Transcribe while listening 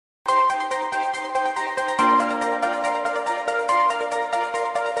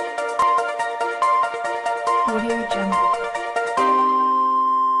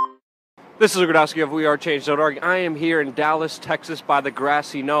This is Grodowski of WeAreChange.org. I am here in Dallas, Texas by the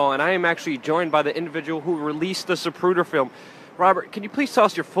grassy knoll, and I am actually joined by the individual who released the Zapruder film. Robert, can you please tell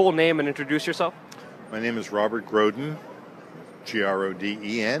us your full name and introduce yourself? My name is Robert Groden,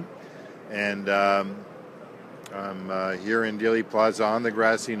 Groden, and I'm here in Dealey Plaza on the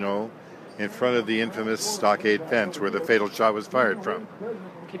grassy knoll in front of the infamous stockade fence where the fatal shot was fired from.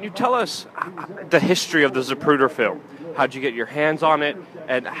 Can you tell us the history of the Zapruder film? How'd you get your hands on it,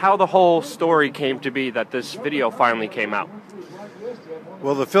 and how the whole story came to be that this video finally came out?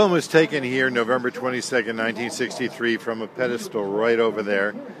 Well, the film was taken here November 22nd, 1963, from a pedestal right over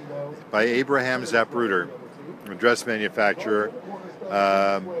there by Abraham Zapruder, a dress manufacturer.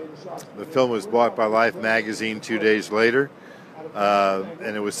 The film was bought by Life magazine 2 days later,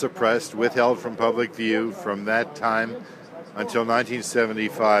 and it was suppressed, withheld from public view from that time until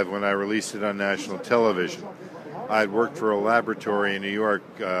 1975 when I released it on national television. I had worked for a laboratory in New York,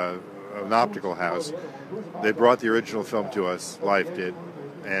 an optical house. They brought the original film to us, Life did,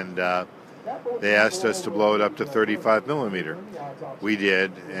 and they asked us to blow it up to 35 millimeter. We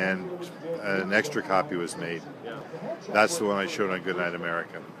did, and an extra copy was made. That's the one I showed on Goodnight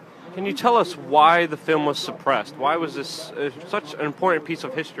America. Can you tell us why the film was suppressed? Why was this such an important piece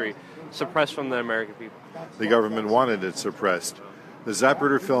of history suppressed from the American people? The government wanted it suppressed. The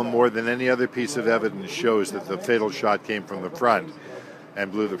Zapruder film, more than any other piece of evidence, shows that the fatal shot came from the front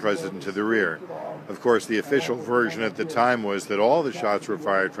and blew the president to the rear. Of course, the official version at the time was that all the shots were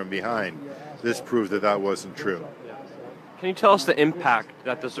fired from behind. This proved that that wasn't true. Can you tell us the impact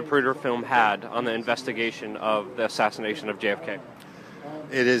that the Zapruder film had on the investigation of the assassination of JFK?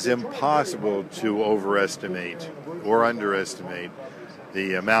 It is impossible to overestimate or underestimate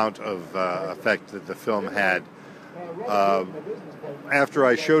the amount of effect that the film had. After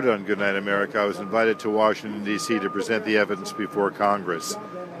I showed it on Goodnight America, I was invited to Washington, D.C. to present the evidence before Congress.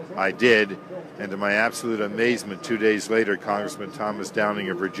 I did, and to my absolute amazement, 2 days later, Congressman Thomas Downing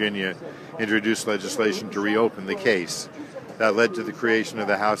of Virginia introduced legislation to reopen the case. That led to the creation of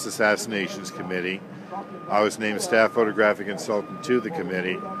the House Assassinations Committee. I was named staff photographic consultant to the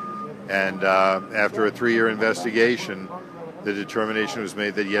committee, and after a 3-year investigation, the determination was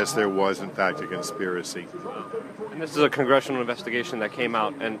made that yes, there was in fact a conspiracy. And this is a congressional investigation that came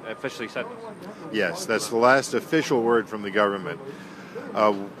out and officially said this? Yes, that's the last official word from the government.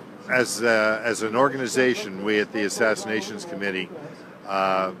 As an organization, we at the Assassinations Committee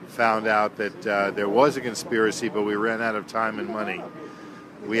found out that there was a conspiracy, but we ran out of time and money.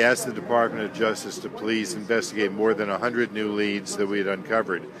 We asked the Department of Justice to please investigate more than 100 new leads that we had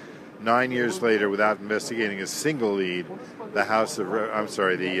uncovered. 9 years later, without investigating a single lead, the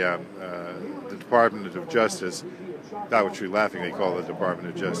Department of Justice, that which we laughingly call the Department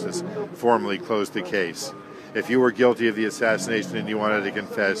of Justice, formally closed the case. If you were guilty of the assassination and you wanted to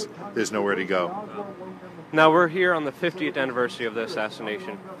confess, there's nowhere to go. Now we're here on the 50th anniversary of the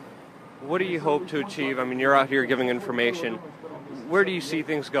assassination. What do you hope to achieve? I mean, you're out here giving information. Where do you see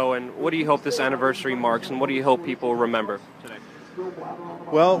things going? What do you hope this anniversary marks, and what do you hope people remember today?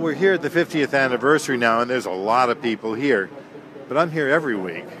 Well, we're here at the 50th anniversary now, and there's a lot of people here. But I'm here every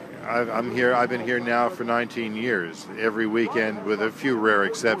week. I've been here now for 19 years, every weekend with a few rare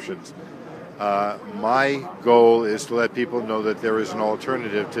exceptions. My goal is to let people know that there is an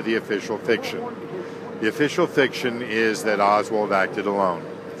alternative to the official fiction. The official fiction is that Oswald acted alone.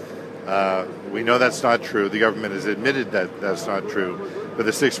 We know that's not true. The government has admitted that that's not true. But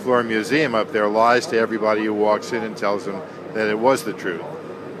the Sixth Floor Museum up there lies to everybody who walks in and tells them that it was the truth.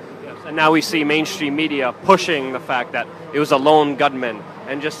 Yes. And now we see mainstream media pushing the fact that it was a lone gunman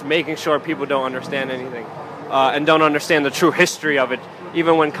and just making sure people don't understand anything and don't understand the true history of it,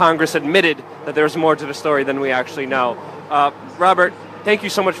 even when Congress admitted that there's more to the story than we actually know. Robert, thank you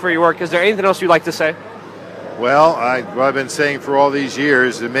so much for your work. Is there anything else you'd like to say? Well, what I've been saying for all these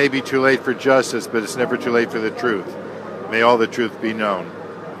years, it may be too late for justice, but it's never too late for the truth. May all the truth be known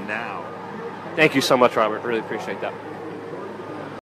now. Thank you so much, Robert. Really appreciate that.